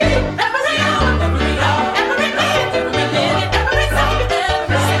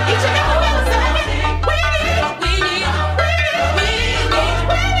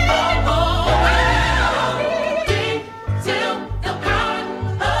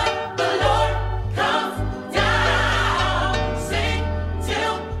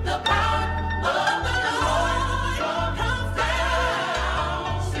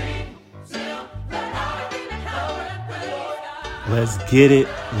get it.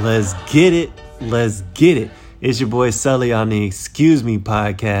 Let's get it. Let's get it. It's your boy Sully on the Excuse Me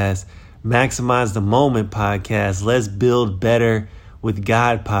podcast, Maximize the Moment podcast, Let's Build Better with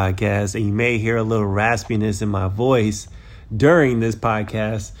God podcast. And you may hear a little raspiness in my voice during this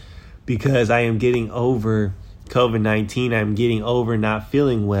podcast because I am getting over COVID-19. I'm getting over not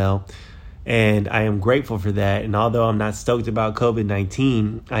feeling well. And I am grateful for that. And although I'm not stoked about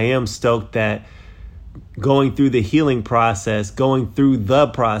COVID-19, I am stoked that going through the healing process, going through the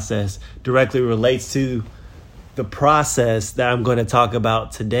process directly relates to the process that I'm going to talk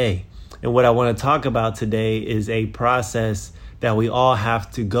about today. And what I want to talk about today is a process that we all have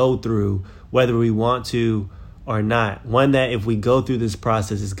to go through, whether we want to or not. One that if we go through this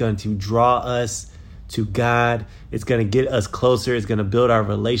process is going to draw us to God. It's going to get us closer. It's going to build our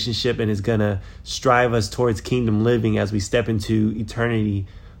relationship, and it's going to strive us towards kingdom living as we step into eternity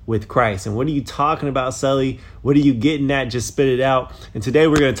with Christ. And what are you talking about, Sully? What are you getting at? Just spit it out. And today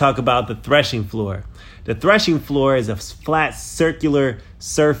we're going to talk about the threshing floor. The threshing floor is a flat circular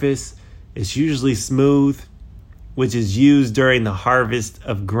surface. It's usually smooth, which is used during the harvest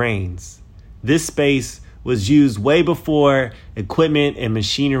of grains. This space was used way before equipment and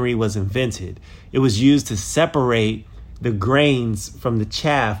machinery was invented. It was used to separate the grains from the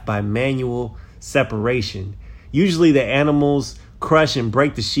chaff by manual separation. Usually the animals crush and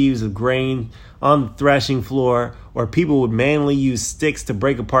break the sheaves of grain on the threshing floor, or people would manually use sticks to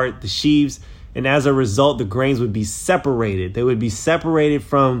break apart the sheaves. And as a result, the grains would be separated. They would be separated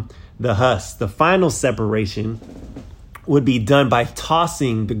from the husks. The final separation would be done by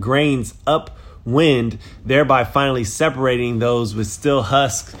tossing the grains upwind, thereby finally separating those with still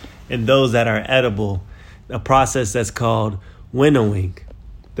husks and those that are edible, a process that's called winnowing.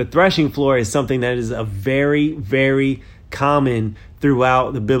 The threshing floor is something that is a very, very common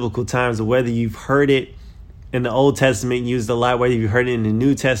throughout the biblical times, whether you've heard it in the Old Testament used a lot, whether you've heard it in the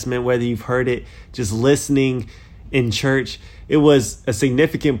New Testament, whether you've heard it just listening in church. It was a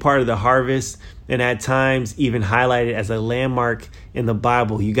significant part of the harvest, and at times even highlighted as a landmark in the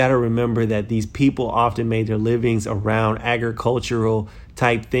Bible. You got to remember that these people often made their livings around agricultural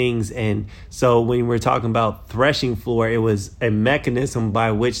type things. And so when we're talking about threshing floor, it was a mechanism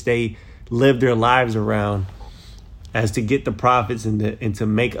by which they lived their lives around as to get the profits and to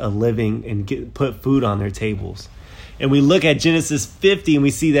make a living and put food on their tables. And we look at Genesis 50 and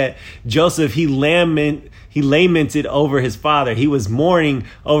we see that Joseph, he lamented over his father. He was mourning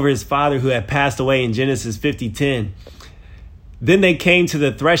over his father who had passed away in Genesis 50:10. Then they came to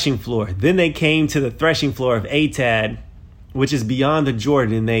the threshing floor. Then they came to the threshing floor of Atad, which is beyond the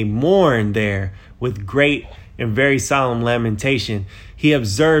Jordan, and they mourned there with great and very solemn lamentation. He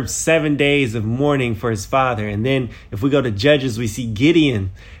observed 7 days of mourning for his father. And then if we go to Judges, we see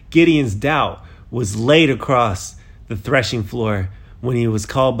Gideon. Gideon's doubt was laid across the threshing floor when he was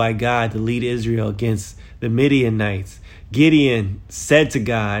called by God to lead Israel against the Midianites. Gideon said to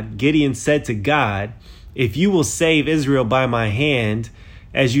God, if you will save Israel by my hand,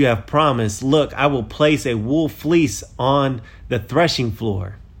 as you have promised, look, I will place a wool fleece on the threshing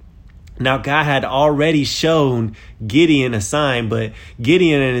floor. Now, God had already shown Gideon a sign, but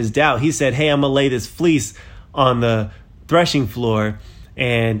Gideon in his doubt, he said, hey, I'm going to lay this fleece on the threshing floor.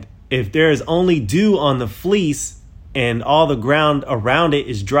 And if there is only dew on the fleece and all the ground around it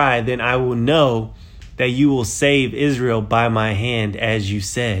is dry, then I will know that you will save Israel by my hand, as you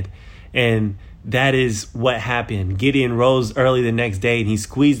said. And that is what happened. Gideon rose early the next day and he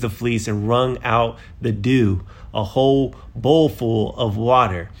squeezed the fleece and wrung out the dew, a whole bowl full of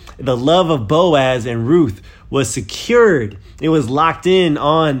water. The love of Boaz and Ruth was secured. It was locked in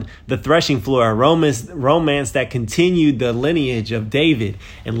on the threshing floor, a romance that continued the lineage of David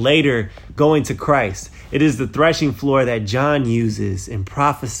and later going to Christ. It is the threshing floor that John uses in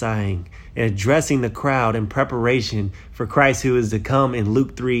prophesying and addressing the crowd in preparation for Christ who is to come in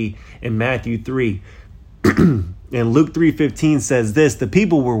Luke 3 and Matthew 3. And Luke 3:15 says this, the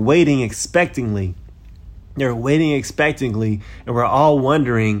people were waiting expectantly. They're waiting expectantly, and we're all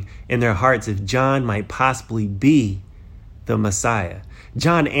wondering in their hearts if John might possibly be the Messiah.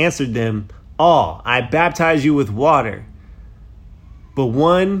 John answered them all, I baptize you with water, but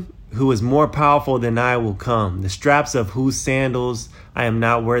one who is more powerful than I will come, the straps of whose sandals I am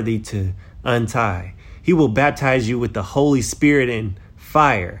not worthy to untie. He will baptize you with the Holy Spirit and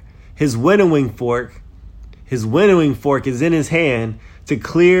fire. His winnowing fork is in his hand to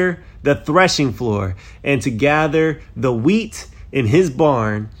clear the threshing floor and to gather the wheat in his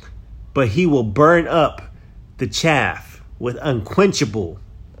barn, but he will burn up the chaff with unquenchable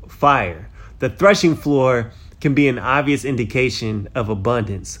fire. The threshing floor can be an obvious indication of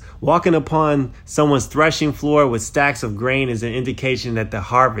abundance. Walking upon someone's threshing floor with stacks of grain is an indication that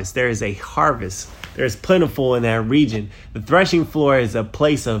there is a harvest. There is plentiful in that region. The threshing floor is a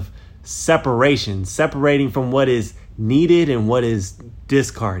place of separation, separating from what is needed and what is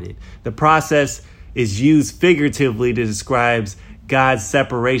discarded. The process is used figuratively to describe God's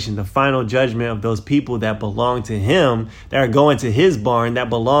separation, the final judgment of those people that belong to him, that are going to his barn, that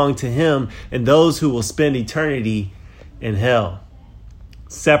belong to him, and those who will spend eternity in hell,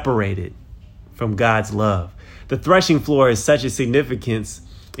 separated from God's love. The threshing floor is such a significance,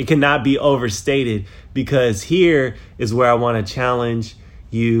 it cannot be overstated, because here is where I want to challenge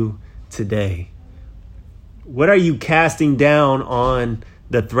you today. What are you casting down on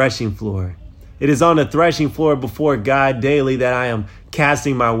the threshing floor? It is on the threshing floor before God daily that I am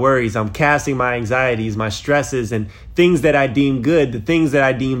casting my worries. I'm casting my anxieties, my stresses, and things that I deem good, the things that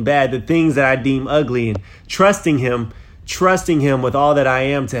I deem bad, the things that I deem ugly, and trusting him with all that I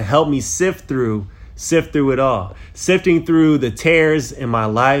am to help me sift through it all. Sifting through the tares in my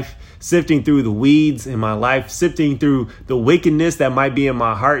life, sifting through the weeds in my life, sifting through the wickedness that might be in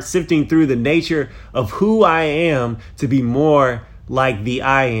my heart, sifting through the nature of who I am to be more like the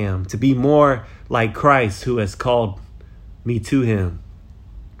I am, to be more like Christ who has called me to him.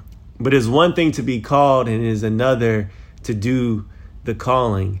 But it's one thing to be called and it is another to do the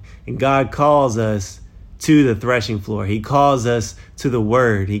calling. And God calls us to the threshing floor. He calls us to the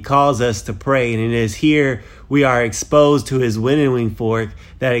word. He calls us to pray. And it is here we are exposed to his winnowing fork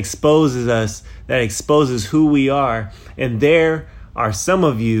that exposes us, that exposes who we are. And there are some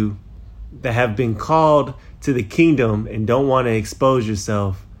of you that have been called to the kingdom and don't want to expose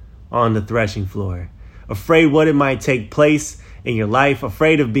yourself on the threshing floor. Afraid what it might take place in your life,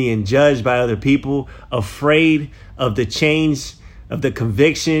 afraid of being judged by other people, afraid of the change, of the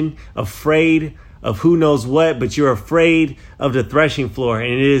conviction, afraid of who knows what, but you're afraid of the threshing floor.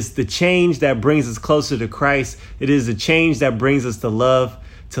 And it is the change that brings us closer to Christ. It is the change that brings us to love,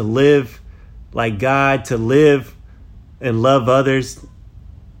 to live like God, to live and love others,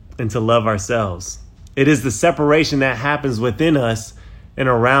 and to love ourselves. It is the separation that happens within us and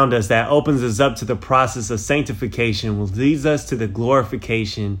around us that opens us up to the process of sanctification, which leads us to the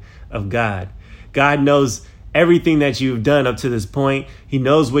glorification of God. God knows everything that you've done up to this point. He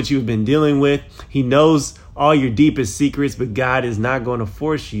knows what you've been dealing with. He knows all your deepest secrets, but God is not going to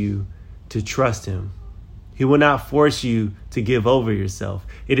force you to trust him. He will not force you to give over yourself.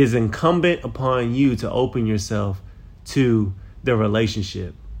 It is incumbent upon you to open yourself to the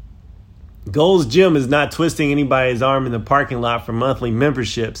relationship. Gold's Gym is not twisting anybody's arm in the parking lot for monthly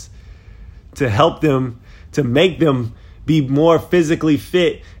memberships to help them, to make them be more physically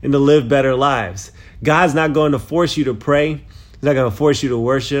fit and to live better lives. God's not going to force you to pray. He's not going to force you to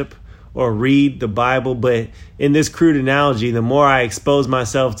worship or read the Bible. But in this crude analogy, the more I expose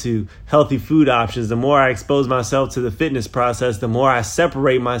myself to healthy food options, the more I expose myself to the fitness process, the more I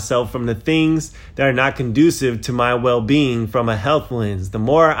separate myself from the things that are not conducive to my well-being from a health lens. The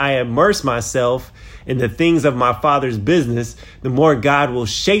more I immerse myself in the things of my Father's business, the more God will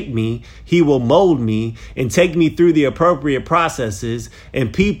shape me. He will mold me and take me through the appropriate processes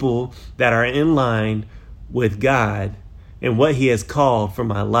and people that are in line with God and what he has called for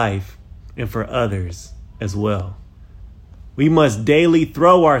my life and for others as well. We must daily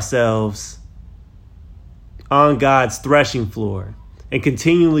throw ourselves on God's threshing floor and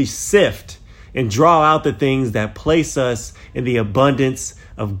continually sift and draw out the things that place us in the abundance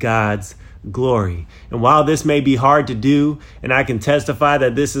of God's glory. And while this may be hard to do, and I can testify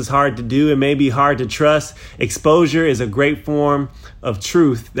that this is hard to do, it may be hard to trust, exposure is a great form of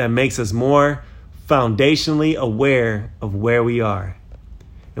truth that makes us more foundationally aware of where we are.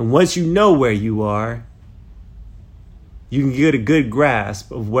 And once you know where you are, you can get a good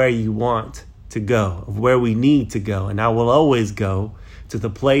grasp of where you want to go, of where we need to go. And I will always go to the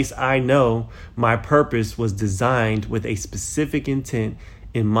place I know my purpose was designed with a specific intent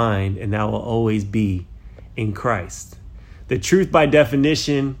in mind, and that will always be in Christ. The truth by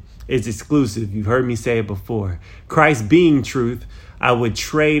definition is exclusive. You've heard me say it before. Christ being truth, I would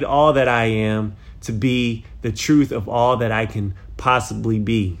trade all that I am to be the truth of all that I can possibly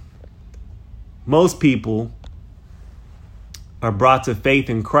be. Most people are brought to faith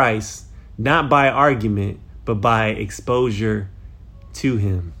in Christ, not by argument, but by exposure to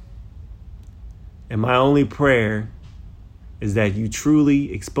him. And my only prayer is that you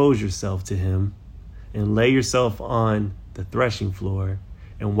truly expose yourself to him and lay yourself on the threshing floor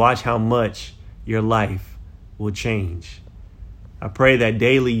and watch how much your life will change. I pray that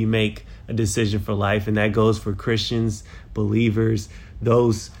daily you make a decision for life, and that goes for Christians, believers,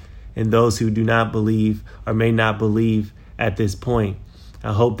 those and those who do not believe or may not believe at this point.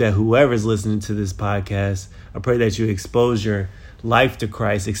 I hope that whoever's listening to this podcast, I pray that you expose your life to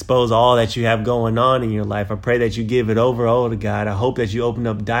Christ, expose all that you have going on in your life. I pray that you give it over to God. I hope that you open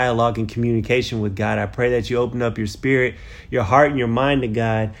up dialogue and communication with God. I pray that you open up your spirit, your heart, and your mind to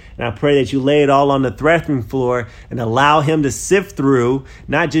God. And I pray that you lay it all on the threshing floor and allow him to sift through,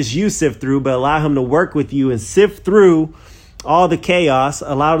 not just you sift through, but allow him to work with you and sift through all the chaos,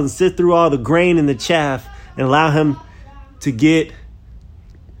 allow him to sift through all the grain and the chaff, and allow him to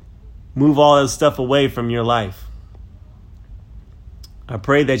move all that stuff away from your life. I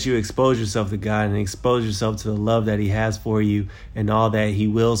pray that you expose yourself to God and expose yourself to the love that he has for you and all that he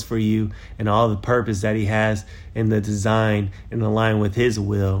wills for you and all the purpose that he has in the design and align with his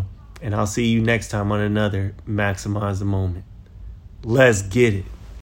will. And I'll see you next time on another Maximize the Moment. Let's get it.